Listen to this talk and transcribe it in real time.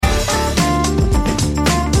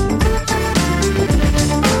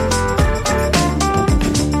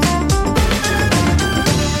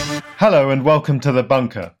Hello and welcome to The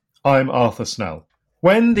Bunker. I'm Arthur Snell.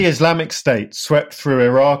 When the Islamic State swept through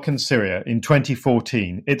Iraq and Syria in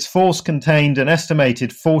 2014, its force contained an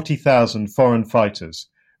estimated 40,000 foreign fighters,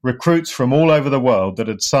 recruits from all over the world that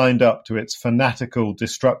had signed up to its fanatical,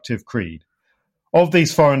 destructive creed. Of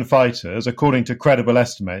these foreign fighters, according to credible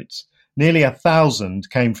estimates, nearly 1,000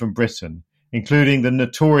 came from Britain, including the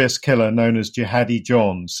notorious killer known as Jihadi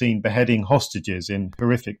John, seen beheading hostages in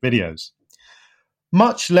horrific videos.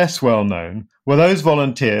 Much less well known were those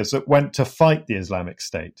volunteers that went to fight the Islamic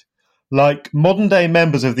State. Like modern-day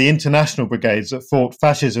members of the international brigades that fought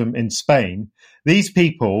fascism in Spain, these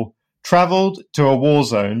people travelled to a war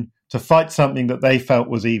zone to fight something that they felt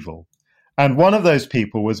was evil. And one of those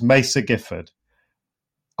people was Mesa Gifford.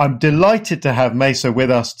 I'm delighted to have Mesa with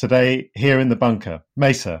us today here in the bunker.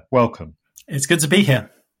 Mesa, welcome. It's good to be here.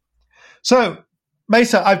 So,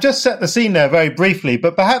 Mesa, I've just set the scene there very briefly,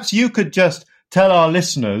 but perhaps you could just tell our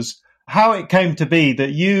listeners how it came to be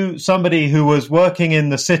that you, somebody who was working in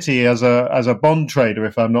the city as a bond trader,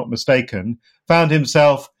 if I'm not mistaken, found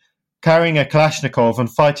himself carrying a Kalashnikov and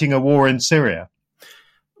fighting a war in Syria.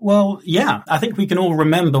 Well, yeah, I think we can all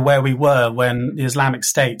remember where we were when the Islamic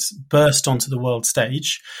State burst onto the world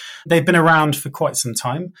stage. They've been around for quite some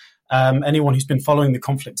time. Anyone who's been following the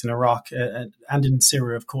conflict in Iraq and in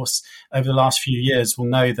Syria, of course, over the last few years will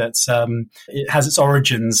know that it has its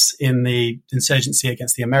origins in the insurgency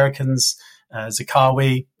against the Americans,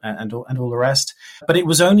 Zarqawi, and all the rest. But it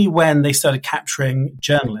was only when they started capturing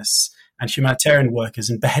journalists and humanitarian workers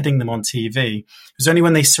and beheading them on TV. It was only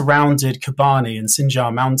when they surrounded Kobani and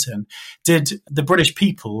Sinjar Mountain did the British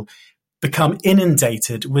people become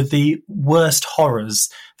inundated with the worst horrors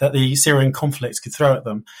that the Syrian conflict could throw at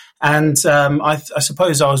them. And I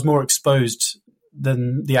suppose I was more exposed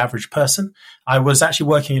than the average person. I was actually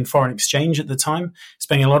working in foreign exchange at the time,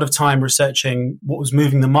 spending a lot of time researching what was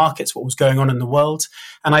moving the markets, what was going on in the world.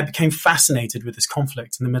 And I became fascinated with this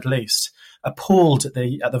conflict in the Middle East, appalled at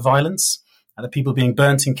the violence, at the people being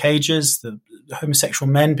burnt in cages, the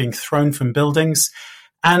homosexual men being thrown from buildings.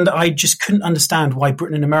 And I just couldn't understand why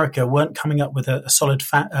Britain and America weren't coming up with a solid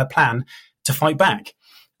plan to fight back.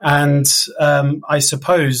 And I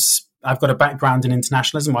suppose I've got a background in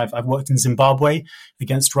internationalism. I've worked in Zimbabwe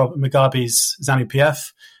against Robert Mugabe's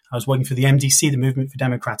ZANU-PF. I was working for the MDC, the Movement for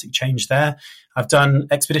Democratic Change there. I've done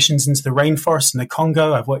expeditions into the rainforest in the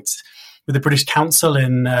Congo. I've worked with the British Council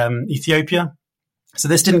in Ethiopia. So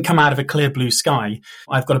this didn't come out of a clear blue sky.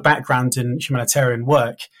 I've got a background in humanitarian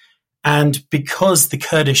work. And because the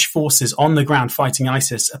Kurdish forces on the ground fighting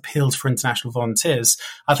ISIS appealed for international volunteers,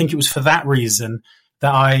 I think it was for that reason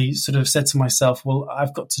that I sort of said to myself, well,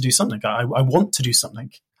 I've got to do something. I want to do something.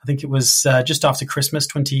 I think it was just after Christmas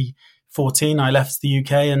 2014, I left the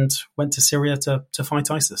UK and went to Syria to fight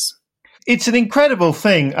ISIS. It's an incredible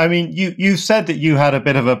thing. I mean, you said that you had a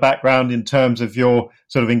bit of a background in terms of your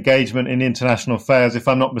sort of engagement in international affairs. If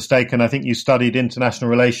I'm not mistaken, I think you studied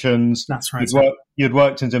international relations. That's right. You'd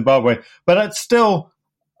worked in Zimbabwe. But it's still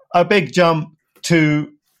a big jump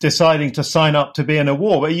to deciding to sign up to be in a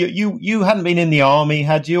war. But you hadn't been in the army,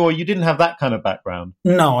 had you? Or you didn't have that kind of background?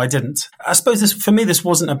 No, I didn't. I suppose for me, this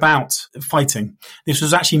wasn't about fighting. This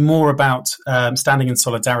was actually more about standing in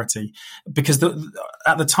solidarity. Because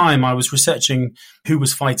at the time, I was researching who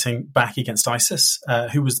was fighting back against ISIS,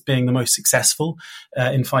 who was being the most successful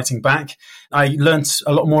in fighting back. I learned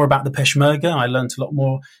a lot more about the Peshmerga. I learned a lot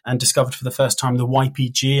more and discovered for the first time the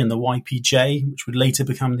YPG and the YPJ, which would later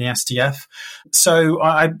become the SDF. So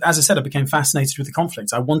as I said, I became fascinated with the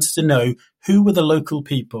conflict. I wanted to know who were the local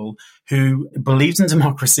people who believed in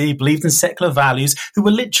democracy, believed in secular values, who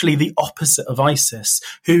were literally the opposite of ISIS,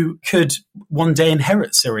 who could one day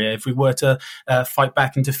inherit Syria if we were to fight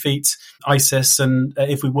back and defeat ISIS, and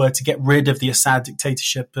if we were to get rid of the Assad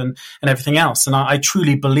dictatorship and everything else. And I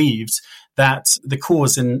truly believed that the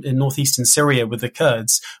cause in northeastern Syria with the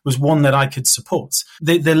Kurds was one that I could support.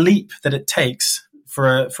 The leap that it takes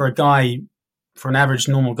for an average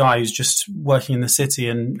normal guy who's just working in the city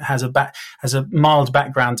and has a mild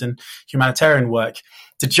background in humanitarian work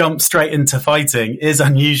to jump straight into fighting is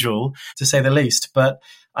unusual, to say the least. But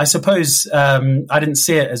I suppose I didn't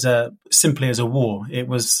see it simply as a war. It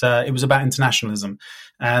was about internationalism.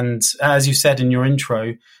 And as you said in your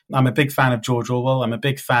intro, I'm a big fan of George Orwell. I'm a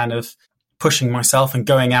big fan of pushing myself and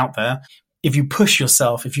going out there. If you push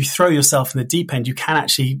yourself, if you throw yourself in the deep end, you can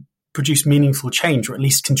actually produce meaningful change, or at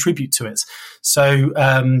least contribute to it. So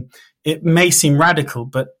it may seem radical,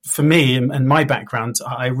 but for me and my background,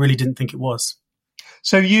 I really didn't think it was.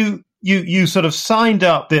 So you sort of signed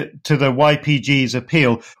up to the YPG's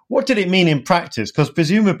appeal. What did it mean in practice? Because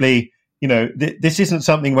presumably this isn't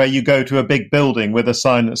something where you go to a big building with a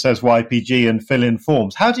sign that says YPG and fill in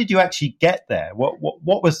forms. How did you actually get there?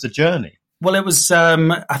 What was the journey? Well, it was,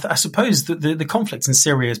 I suppose the conflict in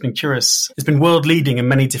Syria has been world leading in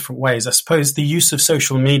many different ways. I suppose the use of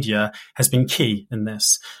social media has been key in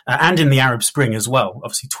this, and in the Arab Spring as well.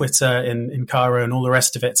 Obviously, Twitter in Cairo and all the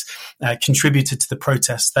rest of it contributed to the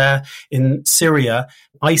protests there. In Syria,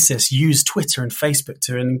 ISIS used Twitter and Facebook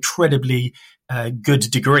to an incredibly good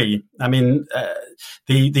degree. I mean,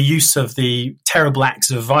 the use of the terrible acts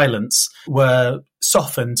of violence were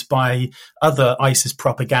softened by other ISIS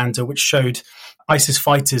propaganda, which showed ISIS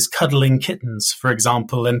fighters cuddling kittens, for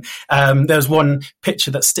example. And there's one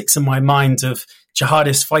picture that sticks in my mind of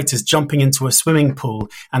jihadist fighters jumping into a swimming pool,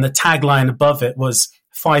 and the tagline above it was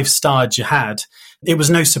 5-star jihad. It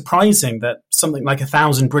was no surprising that something like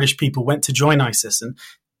 1,000 British people went to join ISIS, and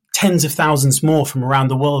tens of thousands more from around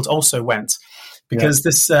the world also went, because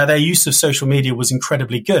their use of social media was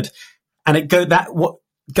incredibly good. And what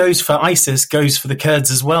goes for ISIS goes for the Kurds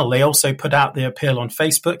as well. They also put out the appeal on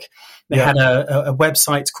Facebook. They had a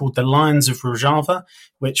website called the Lions of Rojava,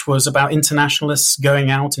 which was about internationalists going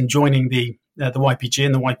out and joining the YPG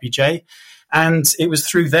and the YPJ. And it was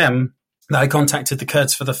through them that I contacted the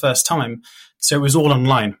Kurds for the first time. So it was all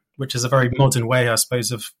online, which is a very modern way, I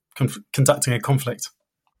suppose, of conducting a conflict.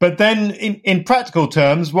 But then, in practical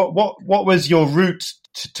terms, what was your route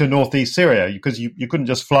to northeast Syria? Because you couldn't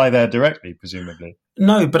just fly there directly, presumably.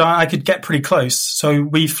 No, but I could get pretty close. So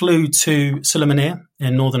we flew to Sulaymaniyah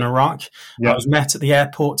in northern Iraq. I was met at the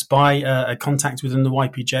airport by a contact within the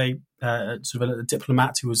YPJ, sort of a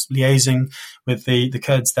diplomat who was liaising with the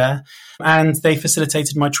Kurds there. And they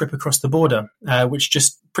facilitated my trip across the border, which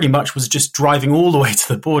just pretty much was just driving all the way to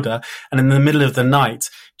the border and in the middle of the night,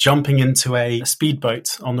 jumping into a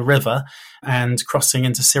speedboat on the river and crossing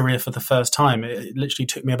into Syria for the first time. It literally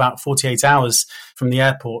took me about 48 hours from the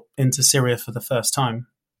airport into Syria for the first time.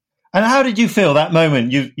 And how did you feel that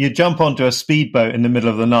moment? You jump onto a speedboat in the middle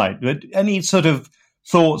of the night. Any sort of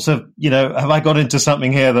thoughts of, have I got into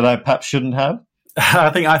something here that I perhaps shouldn't have? I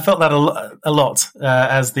think I felt that a lot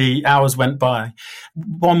as the hours went by.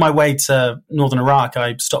 On my way to northern Iraq,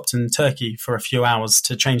 I stopped in Turkey for a few hours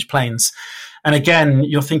to change planes. And again,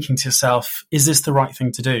 you're thinking to yourself, is this the right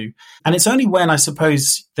thing to do? And it's only when, I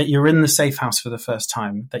suppose, that you're in the safe house for the first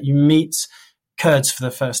time, that you meet Kurds for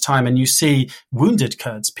the first time and you see wounded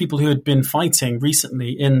Kurds, people who had been fighting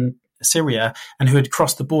recently in Syria and who had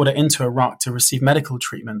crossed the border into Iraq to receive medical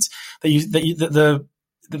treatment, that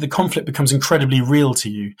the conflict becomes incredibly real to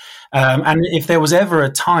you. And if there was ever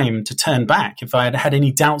a time to turn back, if I had had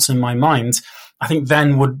any doubts in my mind, I think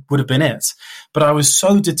then would have been it. But I was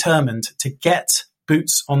so determined to get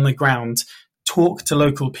boots on the ground, talk to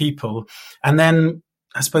local people, and then,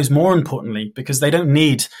 I suppose more importantly, because they don't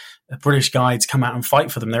need a British guy to come out and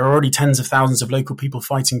fight for them. There are already tens of thousands of local people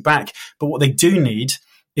fighting back. But what they do need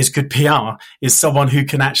is good PR, is someone who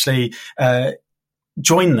can actually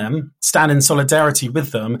join them, stand in solidarity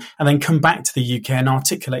with them, and then come back to the UK and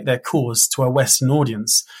articulate their cause to a Western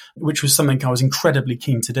audience, which was something I was incredibly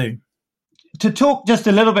keen to do. To talk just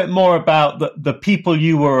a little bit more about the people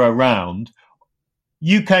you were around,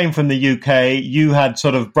 you came from the UK, you had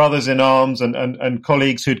sort of brothers in arms and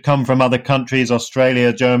colleagues who'd come from other countries,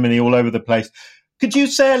 Australia, Germany, all over the place. Could you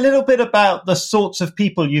say a little bit about the sorts of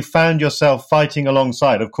people you found yourself fighting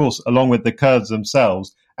alongside, of course, along with the Kurds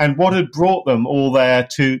themselves, and what had brought them all there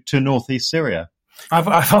to northeast Syria?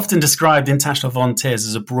 I've often described International Volunteers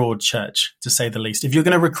as a broad church, to say the least. If you're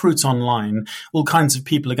going to recruit online, all kinds of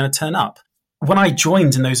people are going to turn up. When I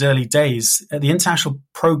joined in those early days, the international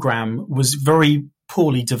program was very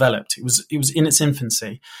poorly developed. It was in its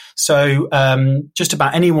infancy. So just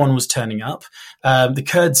about anyone was turning up. The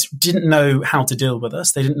Kurds didn't know how to deal with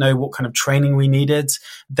us. They didn't know what kind of training we needed.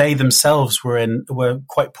 They themselves were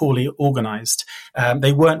quite poorly organized.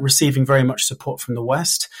 They weren't receiving very much support from the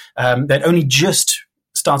West. They'd only just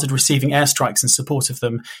started receiving airstrikes in support of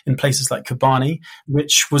them in places like Kobani,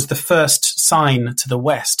 which was the first sign to the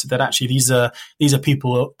West that actually these are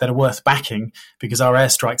people that are worth backing because our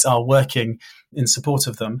airstrikes are working in support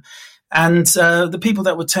of them. And the people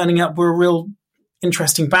that were turning up were a real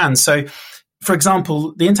interesting band. So, for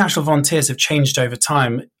example, the International Volunteers have changed over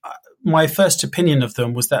time. My first opinion of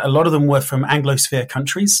them was that a lot of them were from Anglosphere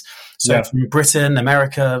countries, so from Britain,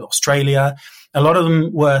 America, Australia. A lot of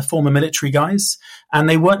them were former military guys, and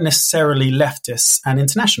they weren't necessarily leftists and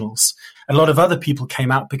internationals. A lot of other people came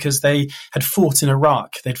out because they had fought in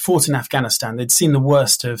Iraq, they'd fought in Afghanistan, they'd seen the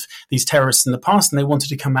worst of these terrorists in the past, and they wanted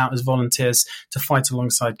to come out as volunteers to fight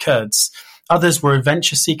alongside Kurds. Others were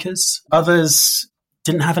adventure seekers. Others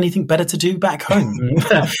didn't have anything better to do back home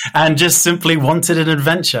and just simply wanted an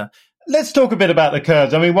adventure. Let's talk a bit about the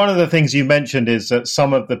Kurds. I mean, one of the things you mentioned is that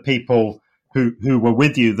some of the people who were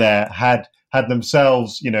with you there had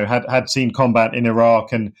themselves, had seen combat in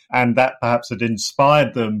Iraq, and that perhaps had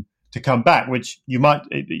inspired them to come back, which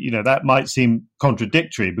that might seem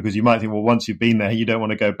contradictory, because you might think, well, once you've been there, you don't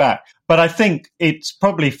want to go back. But I think it's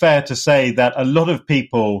probably fair to say that a lot of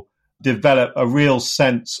people develop a real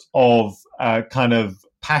sense of kind of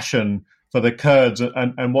passion for the Kurds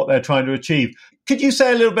and what they're trying to achieve. Could you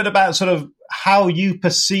say a little bit about sort of how you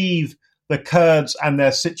perceive the Kurds and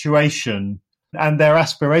their situation and their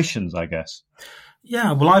aspirations, I guess?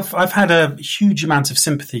 Yeah, well, I've had a huge amount of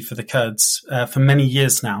sympathy for the Kurds for many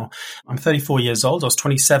years now. I'm 34 years old. I was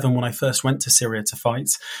 27 when I first went to Syria to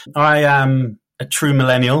fight. I am a true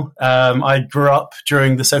millennial. I grew up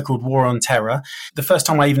during the so-called War on Terror. The first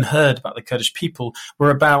time I even heard about the Kurdish people were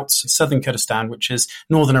about southern Kurdistan, which is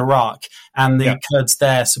northern Iraq, and the Kurds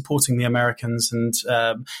there supporting the Americans and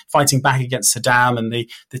fighting back against Saddam and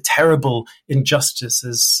the terrible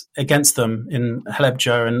injustices against them in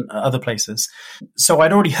Halabja and other places. So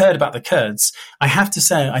I'd already heard about the Kurds. I have to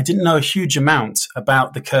say, I didn't know a huge amount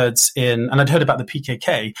about the Kurds and I'd heard about the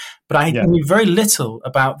PKK, but I knew very little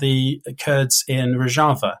about the Kurds in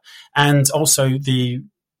Rojava, and also the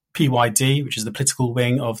PYD, which is the political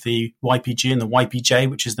wing of the YPG, and the YPJ,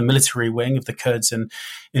 which is the military wing of the Kurds in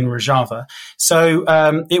Rojava. So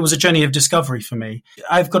it was a journey of discovery for me.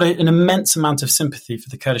 I've got an immense amount of sympathy for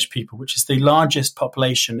the Kurdish people, which is the largest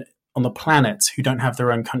population on the planet who don't have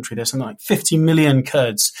their own country. There's something like 50 million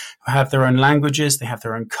Kurds who have their own languages, they have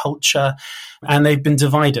their own culture, and they've been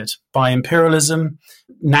divided by imperialism,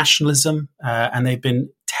 nationalism, and they've been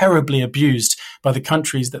terribly abused by the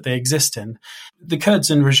countries that they exist in. The Kurds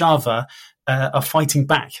in Rojava are fighting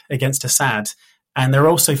back against Assad, and they're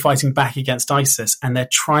also fighting back against ISIS, and they're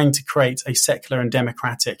trying to create a secular and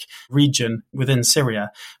democratic region within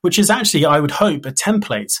Syria, which is actually, I would hope, a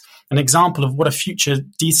template, an example of what a future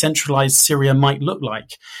decentralized Syria might look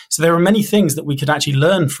like. So there are many things that we could actually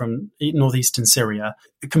learn from northeastern Syria,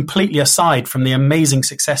 completely aside from the amazing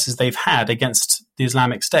successes they've had against the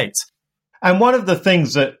Islamic State. And one of the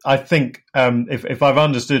things that I think, if I've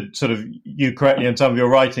understood sort of you correctly in some of your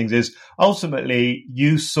writings, is ultimately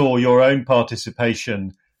you saw your own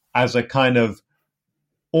participation as a kind of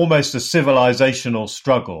almost a civilizational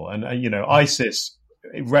struggle. And ISIS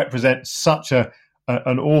represents such an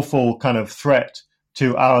awful kind of threat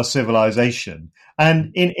to our civilization.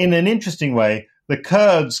 And in an interesting way, the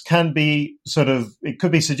Kurds can be it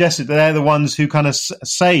could be suggested that they're the ones who kind of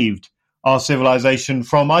saved our civilization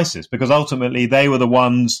from ISIS, because ultimately they were the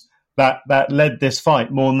ones that led this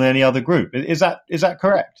fight more than any other group. Is that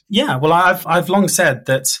correct? Yeah, well, I've long said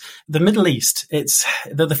that the Middle East, it's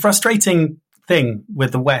the frustrating thing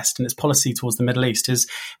with the West and its policy towards the Middle East is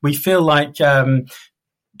we feel like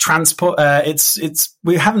transport.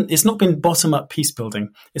 It's not been bottom up peace building.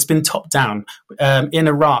 It's been top down. In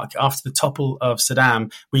Iraq, after the topple of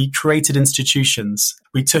Saddam, we created institutions.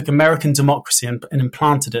 We took American democracy and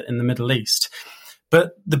implanted it in the Middle East.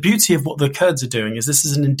 But the beauty of what the Kurds are doing is this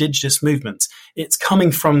is an indigenous movement. It's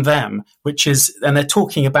coming from them, and they're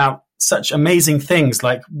talking about such amazing things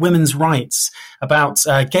like women's rights, about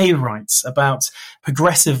gay rights, about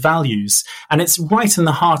progressive values. And it's right in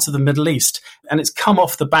the heart of the Middle East. And it's come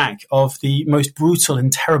off the back of the most brutal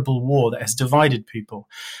and terrible war that has divided people.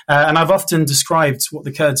 And I've often described what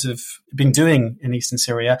the Kurds have been doing in eastern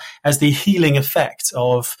Syria as the healing effect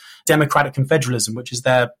of democratic confederalism, which is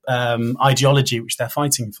their ideology, which they're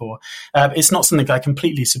fighting for. It's not something I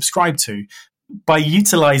completely subscribe to. By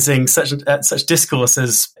utilizing such discourse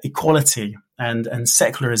as equality and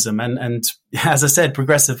secularism and, as I said,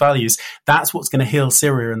 progressive values, that's what's going to heal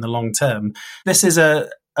Syria in the long term. This is a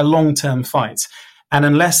long-term fight. And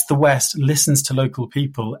unless the West listens to local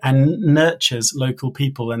people and nurtures local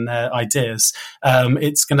people and their ideas,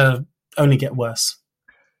 it's going to only get worse.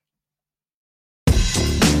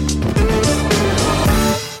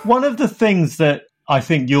 One of the things that I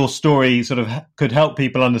think your story sort of could help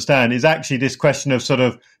people understand is actually this question of sort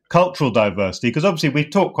of cultural diversity, because obviously we've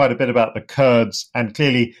talked quite a bit about the Kurds, and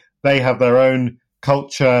clearly they have their own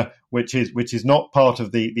culture, which is not part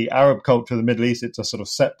of the Arab culture of the Middle East. It's a sort of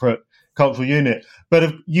separate cultural unit.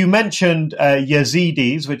 But you mentioned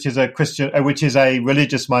Yazidis, which is a Christian, which is a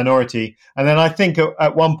religious minority, and then I think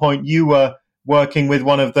at one point you were working with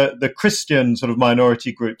one of the Christian sort of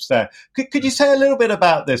minority groups there. Could you say a little bit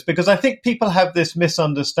about this? Because I think people have this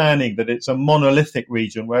misunderstanding that it's a monolithic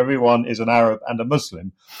region where everyone is an Arab and a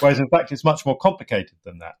Muslim, whereas in fact it's much more complicated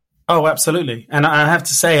than that. Oh, absolutely. And I have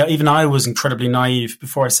to say, even I was incredibly naive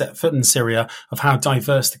before I set foot in Syria of how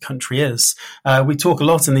diverse the country is. We talk a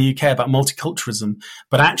lot in the UK about multiculturalism,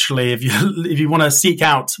 but actually, if you want to seek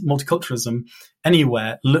out multiculturalism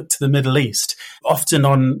anywhere, look to the Middle East. Often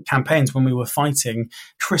on campaigns when we were fighting,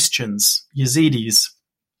 Christians, Yazidis,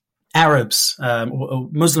 Arabs, or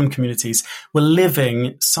Muslim communities were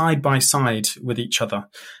living side by side with each other.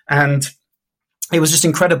 And it was just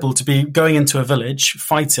incredible to be going into a village,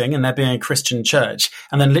 fighting, and there being a Christian church.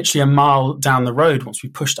 And then literally a mile down the road, once we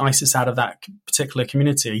pushed ISIS out of that particular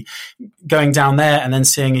community, going down there and then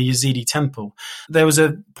seeing a Yazidi temple. There was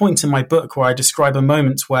a point in my book where I describe a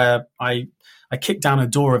moment where I kicked down a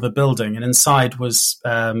door of a building, and inside was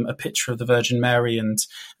a picture of the Virgin Mary, and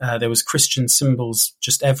there was Christian symbols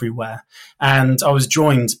just everywhere. And I was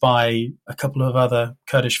joined by a couple of other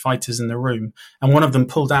Kurdish fighters in the room, and one of them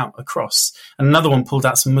pulled out a cross, and another one pulled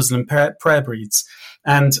out some Muslim prayer beads.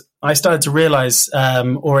 And I started to realize,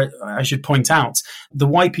 or I should point out, the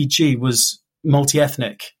YPG was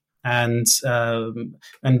multi-ethnic and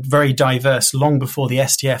very diverse long before the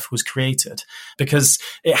SDF was created, because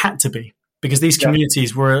it had to be. Because these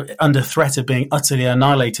communities were under threat of being utterly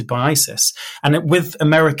annihilated by ISIS. And with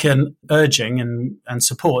American urging and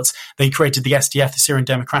support, they created the SDF, the Syrian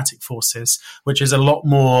Democratic Forces, which is a lot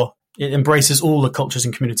more, it embraces all the cultures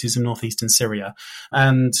and communities in northeastern Syria.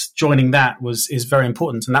 And joining that is very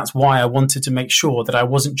important. And that's why I wanted to make sure that I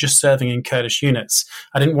wasn't just serving in Kurdish units.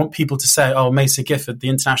 I didn't want people to say, oh, Mesa Gifford, the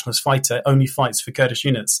internationalist fighter, only fights for Kurdish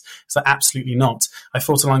units. So absolutely not. I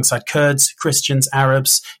fought alongside Kurds, Christians,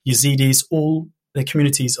 Arabs, Yazidis, all the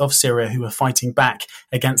communities of Syria who were fighting back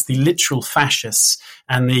against the literal fascists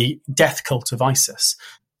and the death cult of ISIS.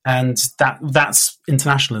 And that's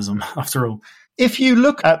internationalism, after all. If you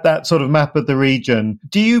look at that sort of map of the region,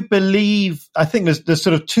 do you believe, I think there's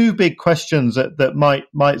sort of two big questions that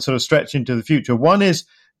might sort of stretch into the future. One is,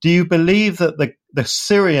 do you believe that the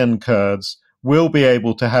Syrian Kurds will be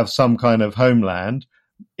able to have some kind of homeland,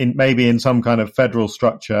 maybe in some kind of federal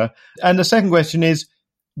structure? And the second question is,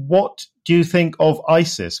 what do you think of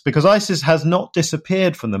ISIS? Because ISIS has not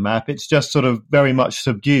disappeared from the map. It's just sort of very much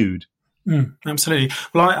subdued. Absolutely.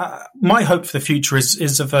 Well, my hope for the future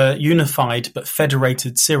is of a unified but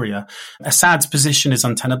federated Syria. Assad's position is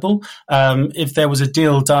untenable. If there was a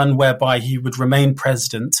deal done whereby he would remain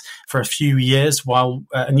president for a few years while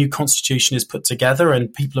a new constitution is put together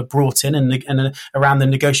and people are brought in and around the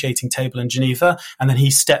negotiating table in Geneva, and then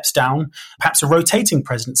he steps down, perhaps a rotating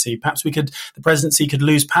presidency, perhaps the presidency could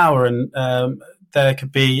lose power and there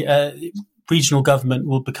could be regional government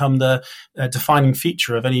will become the defining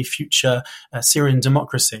feature of any future Syrian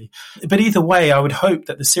democracy. But either way, I would hope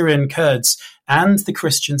that the Syrian Kurds and the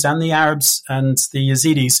Christians and the Arabs and the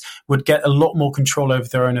Yazidis would get a lot more control over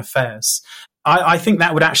their own affairs. I think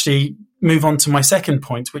that would actually move on to my second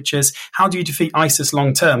point, which is, how do you defeat ISIS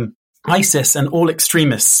long term? ISIS and all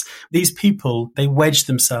extremists, these people, they wedge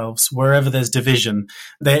themselves wherever there's division.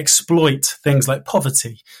 They exploit things like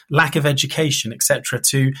poverty, lack of education, etc.,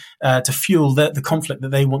 to fuel the conflict that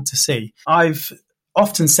they want to see. I've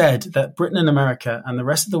often said that Britain and America and the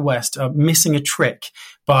rest of the West are missing a trick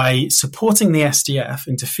by supporting the SDF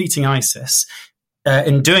in defeating ISIS.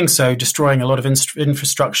 In doing so, destroying a lot of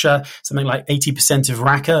infrastructure. Something like 80% of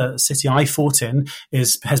Raqqa, a city I fought in,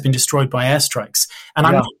 has been destroyed by airstrikes. And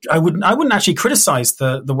I wouldn't actually criticize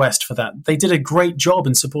the West for that. They did a great job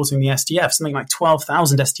in supporting the SDF. Something like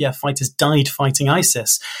 12,000 SDF fighters died fighting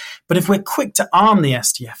ISIS. But if we're quick to arm the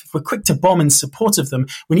SDF, if we're quick to bomb in support of them,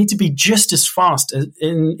 we need to be just as fast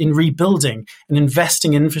in rebuilding and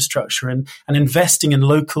investing in infrastructure and investing in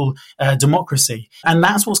local democracy. And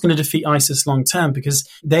that's what's going to defeat ISIS long term, because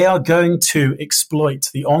they are going to exploit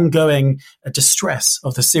the ongoing distress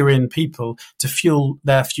of the Syrian people to fuel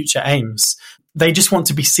their future aims. They just want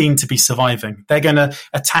to be seen to be surviving. They're going to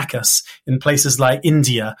attack us in places like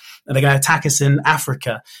India, and they're going to attack us in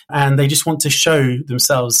Africa, and they just want to show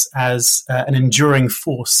themselves as an enduring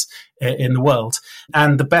force in the world.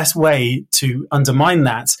 And the best way to undermine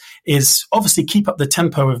that is obviously keep up the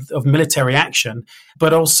tempo of military action,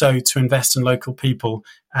 but also to invest in local people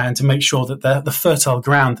and to make sure that the fertile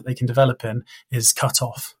ground that they can develop in is cut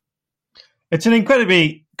off. It's an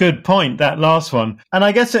incredibly good point, that last one. And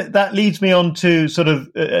I guess that leads me on to sort of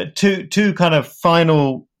two kind of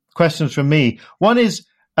final questions from me. One is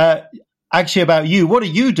actually about you. What are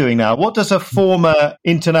you doing now? What does a former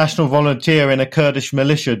international volunteer in a Kurdish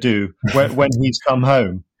militia do when he's come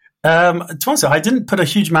home? To be honest, I didn't put a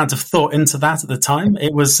huge amount of thought into that at the time.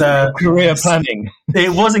 It was career planning.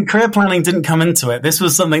 It wasn't career planning. Didn't come into it. This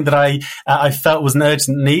was something that I felt was an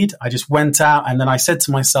urgent need. I just went out and then I said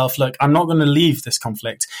to myself, "Look, I'm not going to leave this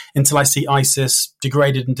conflict until I see ISIS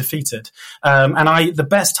degraded and defeated." The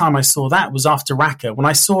best time I saw that was after Raqqa, when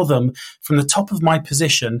I saw them from the top of my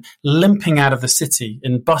position limping out of the city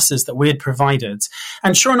in buses that we had provided.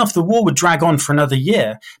 And sure enough, the war would drag on for another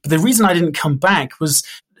year. But the reason I didn't come back was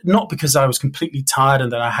not because I was completely tired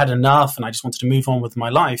and that I had enough and I just wanted to move on with my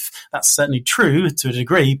life. That's certainly true to a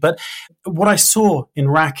degree. But what I saw in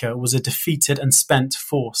Raqqa was a defeated and spent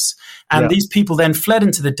force. And these people then fled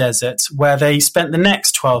into the desert, where they spent the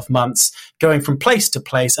next 12 months going from place to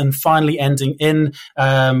place and finally ending in...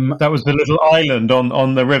 that was the little island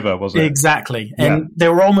on the river, was it? Exactly. And they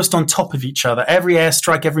were almost on top of each other. Every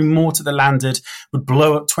airstrike, every mortar that landed would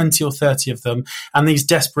blow up 20 or 30 of them. And these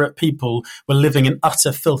desperate people were living in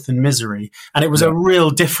utter filth and misery. And it was a real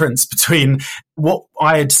difference between what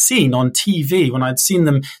I had seen on TV, when I'd seen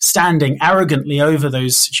them standing arrogantly over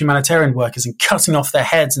those humanitarian workers and cutting off their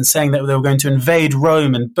heads and saying that they were going to invade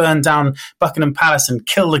Rome and burn down Buckingham Palace and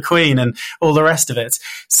kill the Queen and all the rest of it.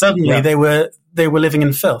 Suddenly they were living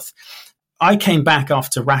in filth. I came back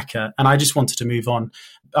after Raqqa and I just wanted to move on.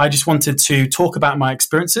 I just wanted to talk about my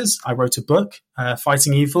experiences. I wrote a book,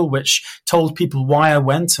 Fighting Evil, which told people why I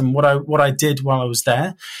went and what I did while I was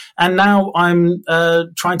there. And now I'm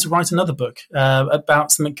trying to write another book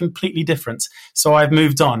about something completely different. So I've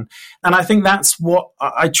moved on. And I think that's what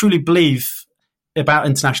I truly believe about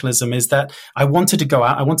internationalism, is that I wanted to go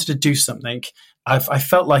out, I wanted to do something. I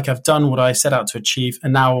felt like I've done what I set out to achieve,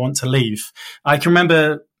 and now I want to leave. I can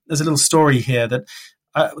remember there's a little story here that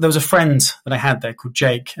there was a friend that I had there called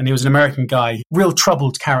Jake, and he was an American guy, real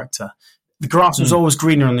troubled character. The grass was always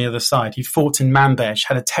greener on the other side. He fought in Manbij,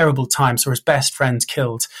 had a terrible time, saw his best friend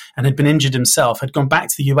killed, and had been injured himself, had gone back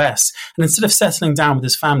to the US. And instead of settling down with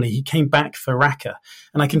his family, he came back for Raqqa.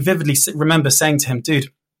 And I can vividly remember saying to him, "Dude,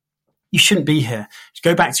 you shouldn't be here.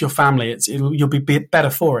 Go back to your family. You'll be better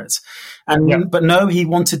for it." But no, he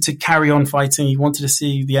wanted to carry on fighting. He wanted to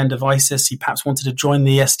see the end of ISIS. He perhaps wanted to join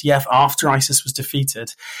the SDF after ISIS was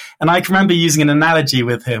defeated. And I can remember using an analogy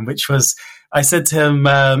with him, which was, I said to him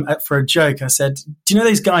for a joke, I said, "Do you know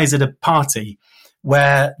those guys at a party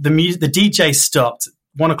where the DJ stopped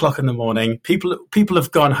 1:00 in the morning, people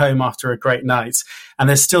have gone home after a great night, and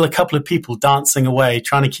there's still a couple of people dancing away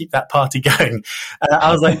trying to keep that party going."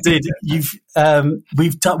 I was like, "Dude,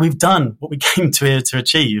 we've done what we came to here to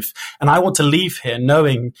achieve, and I want to leave here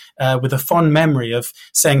knowing with a fond memory of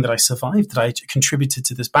saying that I survived, that I contributed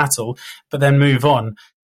to this battle, but then move on."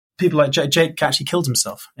 People like Jake actually killed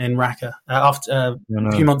himself in Raqqa after a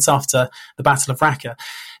few months after the Battle of Raqqa.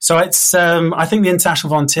 So it's I think the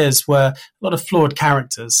International Volunteers were a lot of flawed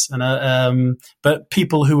characters, and but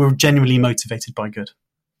people who were genuinely motivated by good.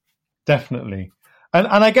 Definitely. And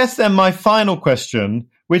I guess then my final question,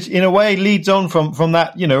 which in a way leads on from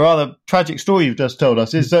that, rather tragic story you've just told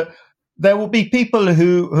us, is that there will be people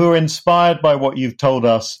who are inspired by what you've told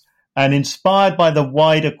us and inspired by the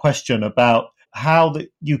wider question about how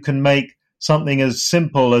you can make something as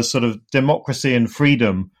simple as sort of democracy and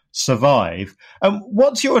freedom survive.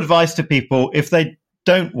 What's your advice to people if they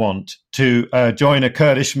don't want to join a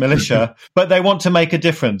Kurdish militia, but they want to make a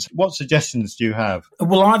difference? What suggestions do you have?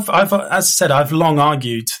 Well, I've as I said, I've long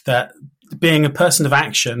argued that being a person of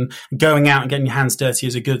action, going out and getting your hands dirty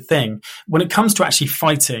is a good thing. When it comes to actually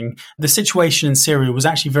fighting, the situation in Syria was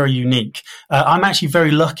actually very unique. I'm actually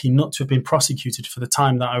very lucky not to have been prosecuted for the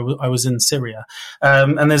time that I was in Syria.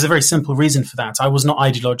 And there's a very simple reason for that. I was not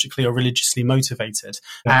ideologically or religiously motivated.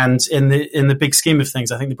 Yeah. And in the big scheme of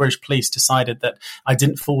things, I think the British police decided that I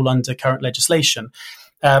didn't fall under current legislation.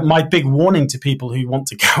 My big warning to people who want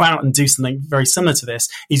to go out and do something very similar to this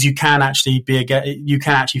is you can actually wind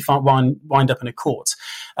up in a court.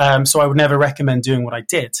 So I would never recommend doing what I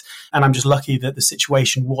did. And I'm just lucky that the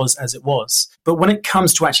situation was as it was. But when it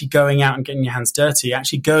comes to actually going out and getting your hands dirty,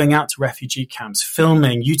 actually going out to refugee camps,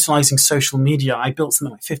 filming, utilizing social media, I built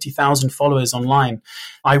something like 50,000 followers online.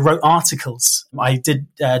 I wrote articles. I did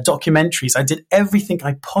documentaries. I did everything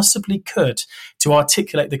I possibly could to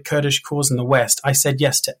articulate the Kurdish cause in the West. I said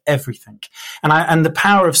yes to everything. And the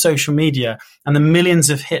power of social media and the millions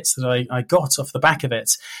of hits that I got off the back of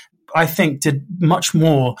it, I think did much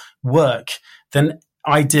more work than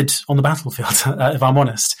I did on the battlefield, if I'm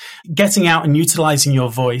honest. Getting out and utilizing your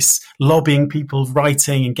voice, lobbying people,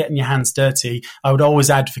 writing and getting your hands dirty, I would always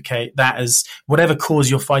advocate that as whatever cause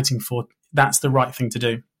you're fighting for, that's the right thing to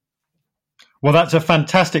do. Well, that's a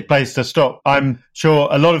fantastic place to stop. I'm sure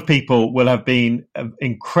a lot of people will have been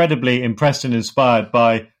incredibly impressed and inspired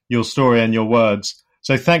by your story and your words.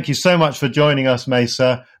 So thank you so much for joining us,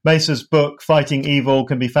 Maysa. Maysa's book, Fighting Evil,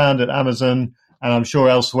 can be found at Amazon and I'm sure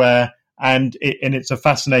elsewhere. And it's a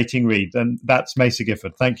fascinating read. And that's Maysa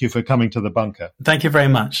Gifford. Thank you for coming to The Bunker. Thank you very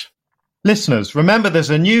much. Listeners, remember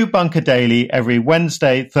there's a new Bunker Daily every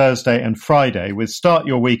Wednesday, Thursday and Friday with Start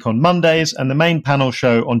Your Week on Mondays and the main panel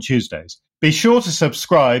show on Tuesdays. Be sure to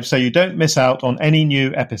subscribe so you don't miss out on any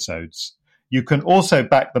new episodes. You can also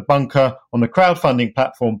back The Bunker on the crowdfunding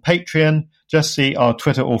platform Patreon. Just see our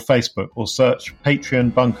Twitter or Facebook or search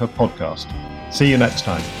Patreon Bunker Podcast. See you next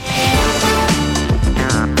time.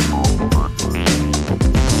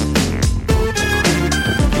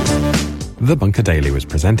 The Bunker Daily was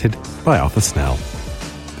presented by Arthur Snell.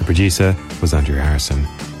 The producer was Andrew Harrison.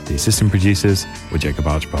 The assistant producers were Jacob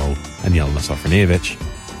Archbold and Jelena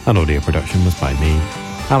Sofronijevic. And audio production was by me,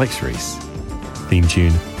 Alex Rees. Theme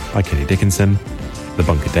tune by Kenny Dickinson. The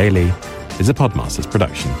Bunker Daily is a Podmasters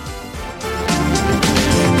production.